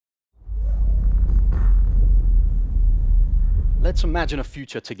Let's imagine a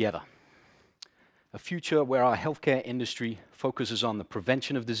future together. A future where our healthcare industry focuses on the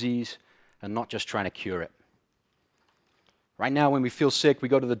prevention of disease and not just trying to cure it. Right now, when we feel sick, we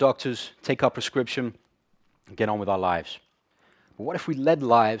go to the doctors, take our prescription, and get on with our lives. But what if we led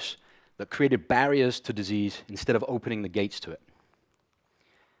lives that created barriers to disease instead of opening the gates to it?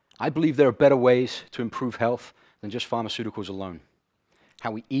 I believe there are better ways to improve health than just pharmaceuticals alone.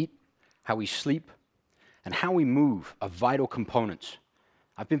 How we eat, how we sleep, and how we move are vital components.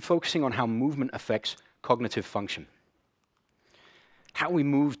 I've been focusing on how movement affects cognitive function. How we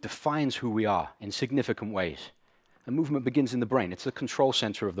move defines who we are in significant ways. And movement begins in the brain. It's the control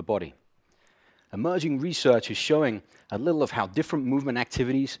center of the body. Emerging research is showing a little of how different movement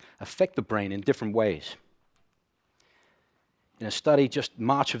activities affect the brain in different ways. In a study just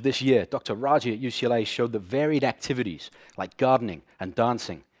March of this year, Dr. Raji at UCLA showed that varied activities like gardening and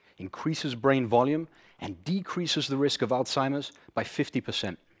dancing increases brain volume and decreases the risk of Alzheimer's by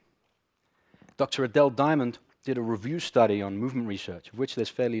 50%. Dr. Adele Diamond did a review study on movement research, of which there's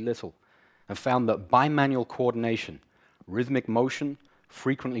fairly little, and found that bimanual coordination, rhythmic motion,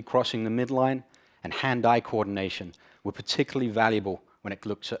 frequently crossing the midline, and hand-eye coordination were particularly valuable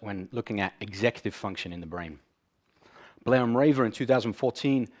when looking at executive function in the brain. Blair and Raver in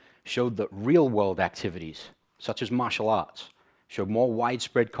 2014 showed that real-world activities, such as martial arts, showed more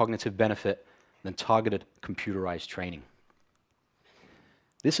widespread cognitive benefit than targeted computerized training.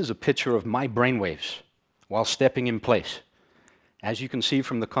 This is a picture of my brainwaves while stepping in place. As you can see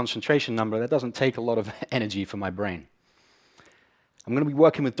from the concentration number, that doesn't take a lot of energy for my brain. I'm going to be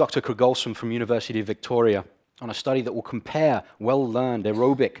working with Dr. Krugolson from University of Victoria on a study that will compare well-learned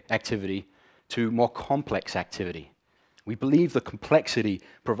aerobic activity to more complex activity. We believe the complexity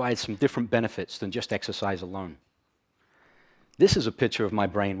provides some different benefits than just exercise alone. This is a picture of my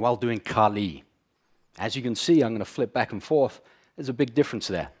brain while doing Kali. As you can see, I'm going to flip back and forth. There's a big difference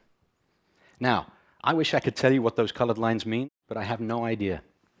there. Now, I wish I could tell you what those colored lines mean, but I have no idea.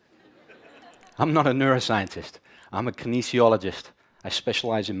 I'm not a neuroscientist. I'm a kinesiologist. I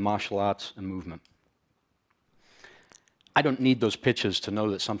specialize in martial arts and movement. I don't need those pictures to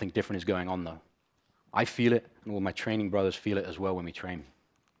know that something different is going on, though. I feel it, and all my training brothers feel it as well when we train.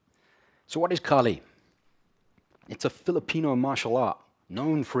 So what is Kali? It's a Filipino martial art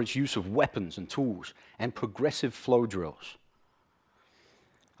known for its use of weapons and tools and progressive flow drills.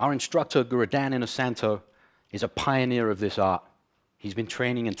 Our instructor, Guro Inosanto, is a pioneer of this art. He's been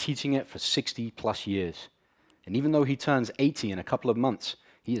training and teaching it for 60+ years. And even though he turns 80 in a couple of months,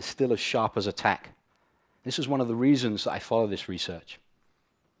 he is still as sharp as a tack. This is one of the reasons that I follow this research.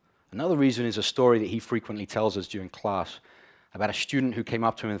 Another reason is a story that he frequently tells us during class about a student who came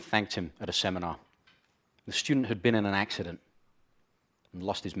up to him and thanked him at a seminar. The student had been in an accident and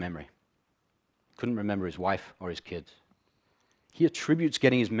lost his memory. Couldn't remember his wife or his kids. He attributes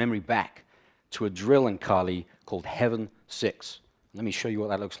getting his memory back to a drill in Kali called Heaven 6. Let me show you what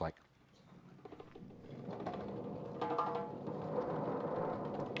that looks like.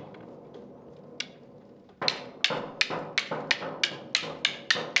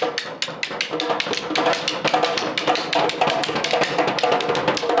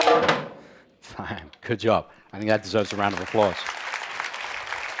 Good job. I think that deserves a round of applause.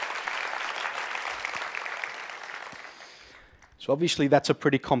 So obviously that's a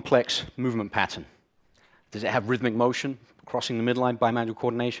pretty complex movement pattern. Does it have rhythmic motion, crossing the midline, bimanual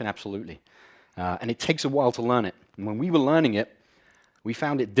coordination? Absolutely. And it takes a while to learn it. And when we were learning it, we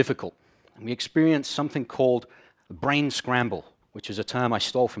found it difficult. And we experienced something called brain scramble, which is a term I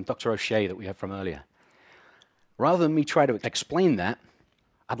stole from Dr. O'Shea that we had from earlier. Rather than me try to explain that,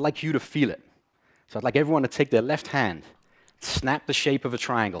 I'd like you to feel it. So I'd like everyone to take their left hand, snap the shape of a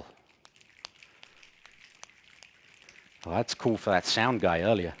triangle. Well, that's cool for that sound guy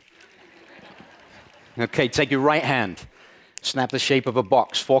earlier. Okay, take your right hand, snap the shape of a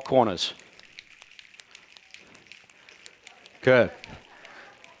box, 4 corners. Good.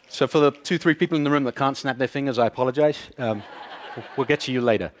 So for the 2-3 people in the room that can't snap their fingers, I apologize. We'll get to you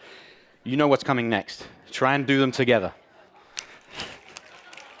later. You know what's coming next. Try and do them together.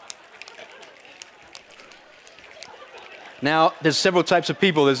 Now, there's several types of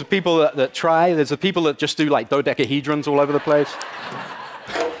people. There's the people that try. There's the people that just do like dodecahedrons all over the place.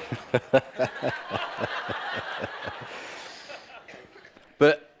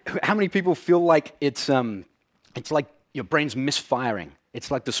 But how many people feel like it's like your brain's misfiring?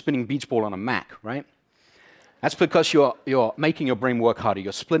 It's like the spinning beach ball on a Mac, right? That's because you're making your brain work harder.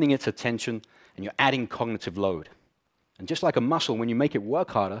 You're splitting its attention, and you're adding cognitive load. And just like a muscle, when you make it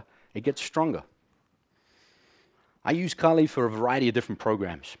work harder, it gets stronger. I use Kali for a variety of different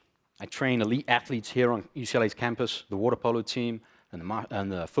programs. I train elite athletes here on UCLA's campus, the water polo team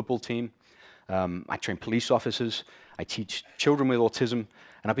and the football team. I train police officers. I teach children with autism.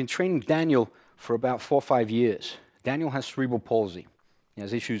 And I've been training Daniel for about 4 or 5 years. Daniel has cerebral palsy. He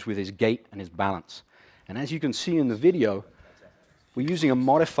has issues with his gait and his balance. And as you can see in the video, we're using a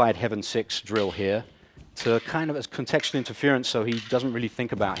modified Heaven 6 drill here to kind of as contextual interference so he doesn't really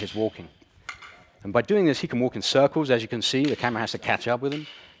think about his walking. And by doing this, he can walk in circles, as you can see. The camera has to catch up with him.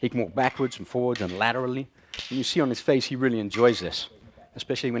 He can walk backwards and forwards and laterally. And you see on his face, he really enjoys this,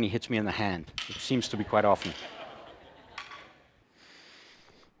 especially when he hits me in the hand, which seems to be quite often.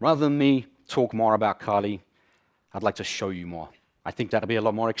 Rather than me talk more about Kali, I'd like to show you more. I think that'll be a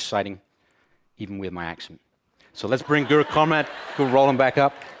lot more exciting, even with my accent. So let's bring Guro Conrad, Guro Roland back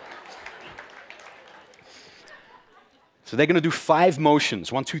up. So they're going to do 5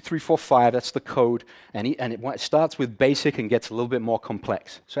 motions, 1, 2, 3, 4, 5, that's the code, and it starts with basic and gets a little bit more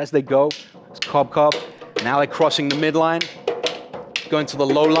complex. So as they go, it's cob, cob, now they're crossing the midline, going to the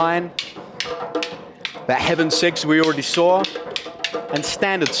low line, that Heaven 6 we already saw, and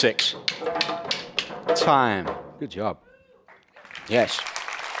standard 6. Time, good job. Yes.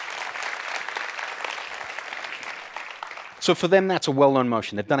 So for them, that's a well-known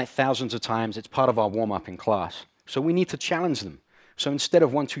motion. They've done it thousands of times. It's part of our warm-up in class. So we need to challenge them. So instead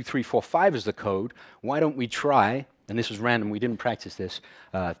of 1, 2, 3, 4, 5 as the code, why don't we try, and this was random, we didn't practice this,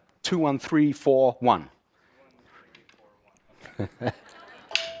 2, 1, 3, 4, 1.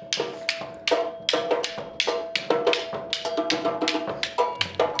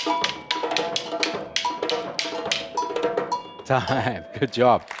 Time, good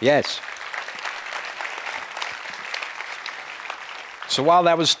job, yes. So while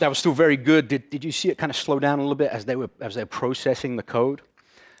that was still very good, did you see it kind of slow down a little bit as they were processing the code?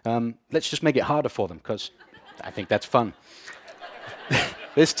 Let's just make it harder for them, because I think that's fun.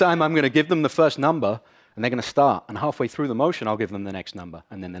 This time I'm going to give them the first number, and they're going to start. And halfway through the motion, I'll give them the next number,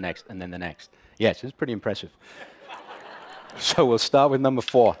 and then the next, and then the next. Yes, it's pretty impressive. So we'll start with number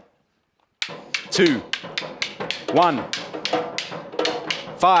 4. 2, 1,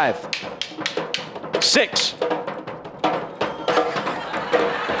 5, 6.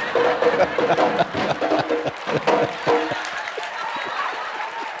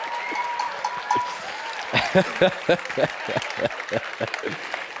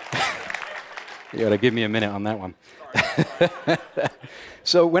 You gotta give me a minute on that one.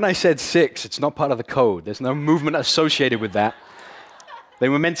 So when I said 6, it's not part of the code. There's no movement associated with that. They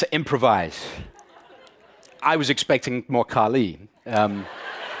were meant to improvise. I was expecting more Kali. But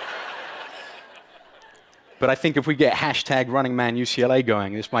I think if we get hashtag Running Man UCLA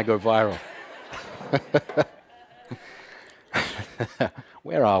going, this might go viral.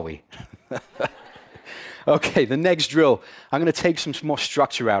 Where are we? Okay, the next drill, I'm going to take some more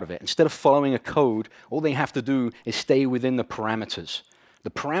structure out of it. Instead of following a code, all they have to do is stay within the parameters. The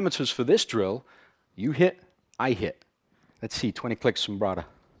parameters for this drill, you hit, I hit. Let's see, 20 clicks from Brada.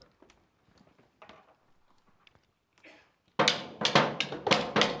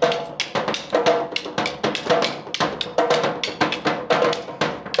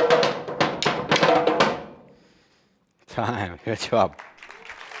 Time, good job.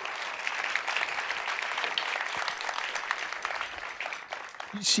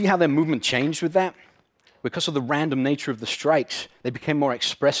 You see how their movement changed with that? Because of the random nature of the strikes, they became more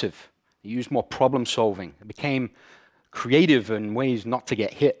expressive. They used more problem solving. They became creative in ways not to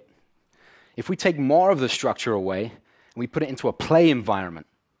get hit. If we take more of the structure away and we put it into a play environment,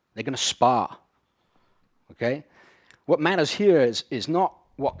 they're going to spar. Okay? What matters here is not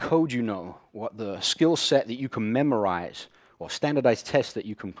what code you know, what the skill set that you can memorize, or standardized tests that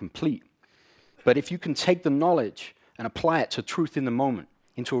you can complete. But if you can take the knowledge and apply it to truth in the moment,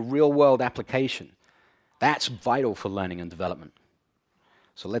 into a real-world application, that's vital for learning and development.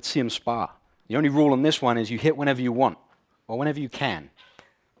 So let's see them spar. The only rule on this one is you hit whenever you want, or whenever you can.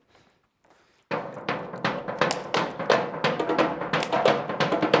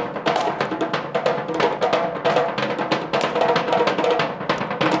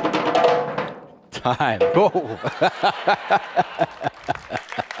 Time. Go.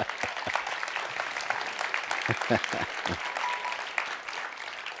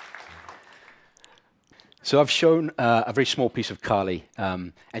 So I've shown a very small piece of Kali.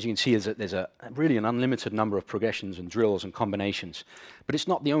 As you can see, there's really an unlimited number of progressions and drills and combinations. But it's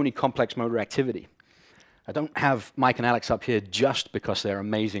not the only complex motor activity. I don't have Mike and Alex up here just because they're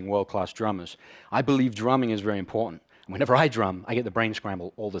amazing world-class drummers. I believe drumming is very important. And whenever I drum, I get the brain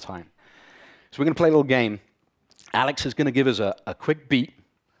scramble all the time. So we're going to play a little game. Alex is going to give us a quick beat.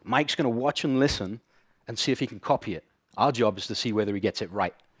 Mike's going to watch and listen and see if he can copy it. Our job is to see whether he gets it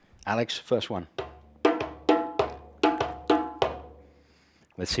right. Alex, first one.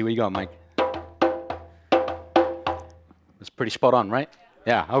 Let's see what you got, Mike. That's pretty spot on, right?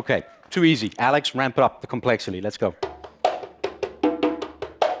 Yeah, okay. Too easy. Alex, ramp it up the complexity. Let's go.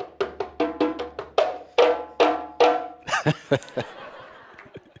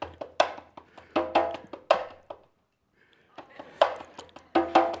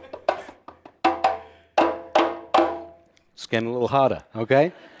 It's getting a little harder,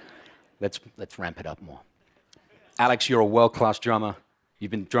 okay? Let's ramp it up more. Alex, you're a world-class drummer. You've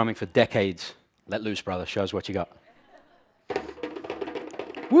been drumming for decades. Let loose, brother. Show us what you got.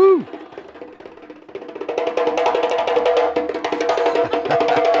 Woo!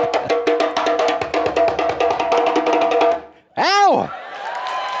 Ow!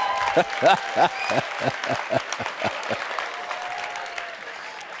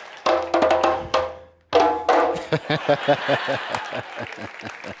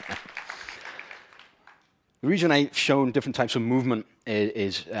 The reason I've shown different types of movement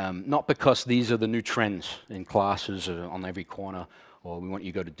is not because these are the new trends in classes or on every corner, or we want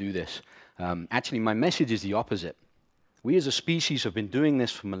you to go to do this. Actually, my message is the opposite. We as a species have been doing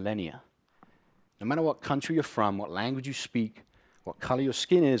this for millennia. No matter what country you're from, what language you speak, what color your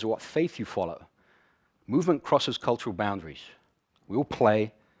skin is, or what faith you follow, movement crosses cultural boundaries. We all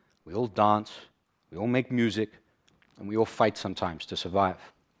play, we all dance, we all make music, and we all fight sometimes to survive.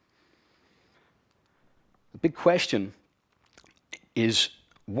 The big question is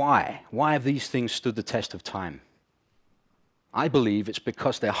why? Why have these things stood the test of time? I believe it's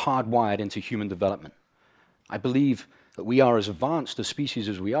because they're hardwired into human development. I believe that we are as advanced a species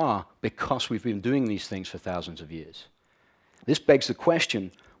as we are because we've been doing these things for thousands of years. This begs the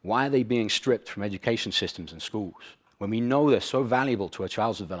question, why are they being stripped from education systems and schools when we know they're so valuable to a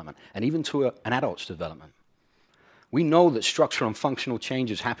child's development and even to an adult's development? We know that structural and functional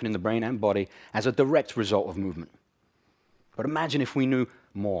changes happen in the brain and body as a direct result of movement. But imagine if we knew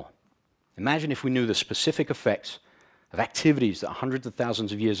more. Imagine if we knew the specific effects of activities that are hundreds of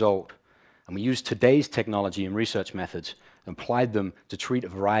thousands of years old, and we used today's technology and research methods and applied them to treat a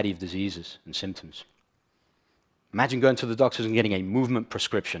variety of diseases and symptoms. Imagine going to the doctors and getting a movement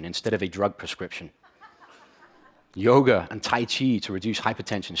prescription instead of a drug prescription. Yoga and Tai Chi to reduce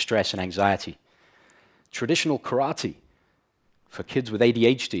hypertension, stress, and anxiety. Traditional karate for kids with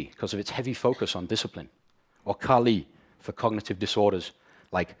ADHD because of its heavy focus on discipline. Or Kali for cognitive disorders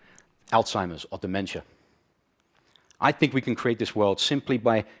like Alzheimer's or dementia. I think we can create this world simply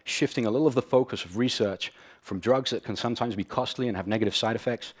by shifting a little of the focus of research from drugs that can sometimes be costly and have negative side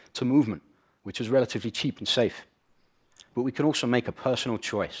effects to movement, which is relatively cheap and safe. But we can also make a personal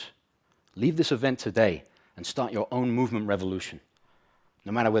choice. Leave this event today and start your own movement revolution.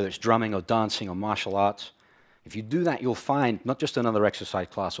 No matter whether it's drumming or dancing or martial arts, if you do that, you'll find not just another exercise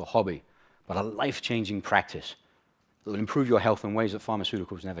class or hobby, but a life-changing practice that will improve your health in ways that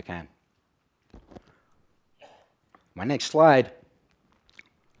pharmaceuticals never can. My next slide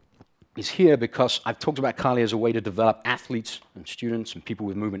is here because I've talked about Kali as a way to develop athletes and students and people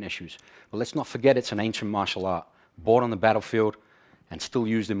with movement issues. But let's not forget it's an ancient martial art, born on the battlefield and still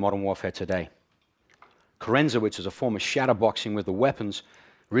used in modern warfare today. Carenza, which is a form of shadow boxing with the weapons,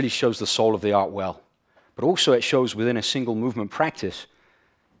 really shows the soul of the art well. But also it shows within a single movement practice,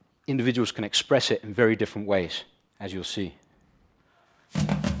 individuals can express it in very different ways, as you'll see.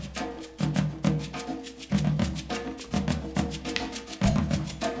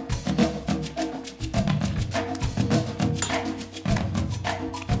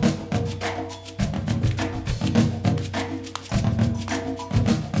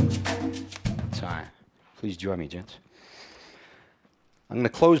 Please join me, gents. I'm going to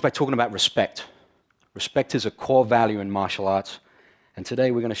close by talking about respect. Respect is a core value in martial arts, and today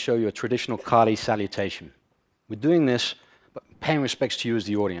we're going to show you a traditional Kali salutation. We're doing this, but paying respects to you as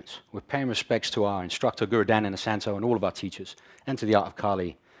the audience. We're paying respects to our instructor, Guro and all of our teachers, and to the art of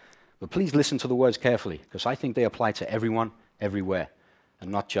Kali. But please listen to the words carefully, because I think they apply to everyone, everywhere,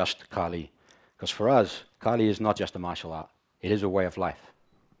 and not just Kali. Because for us, Kali is not just a martial art. It is a way of life.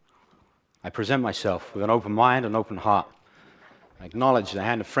 I present myself with an open mind and open heart. I acknowledge the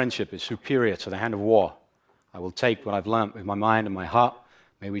hand of friendship is superior to the hand of war. I will take what I've learned with my mind and my heart.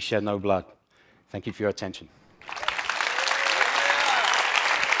 May we shed no blood. Thank you for your attention.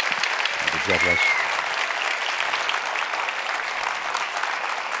 God bless.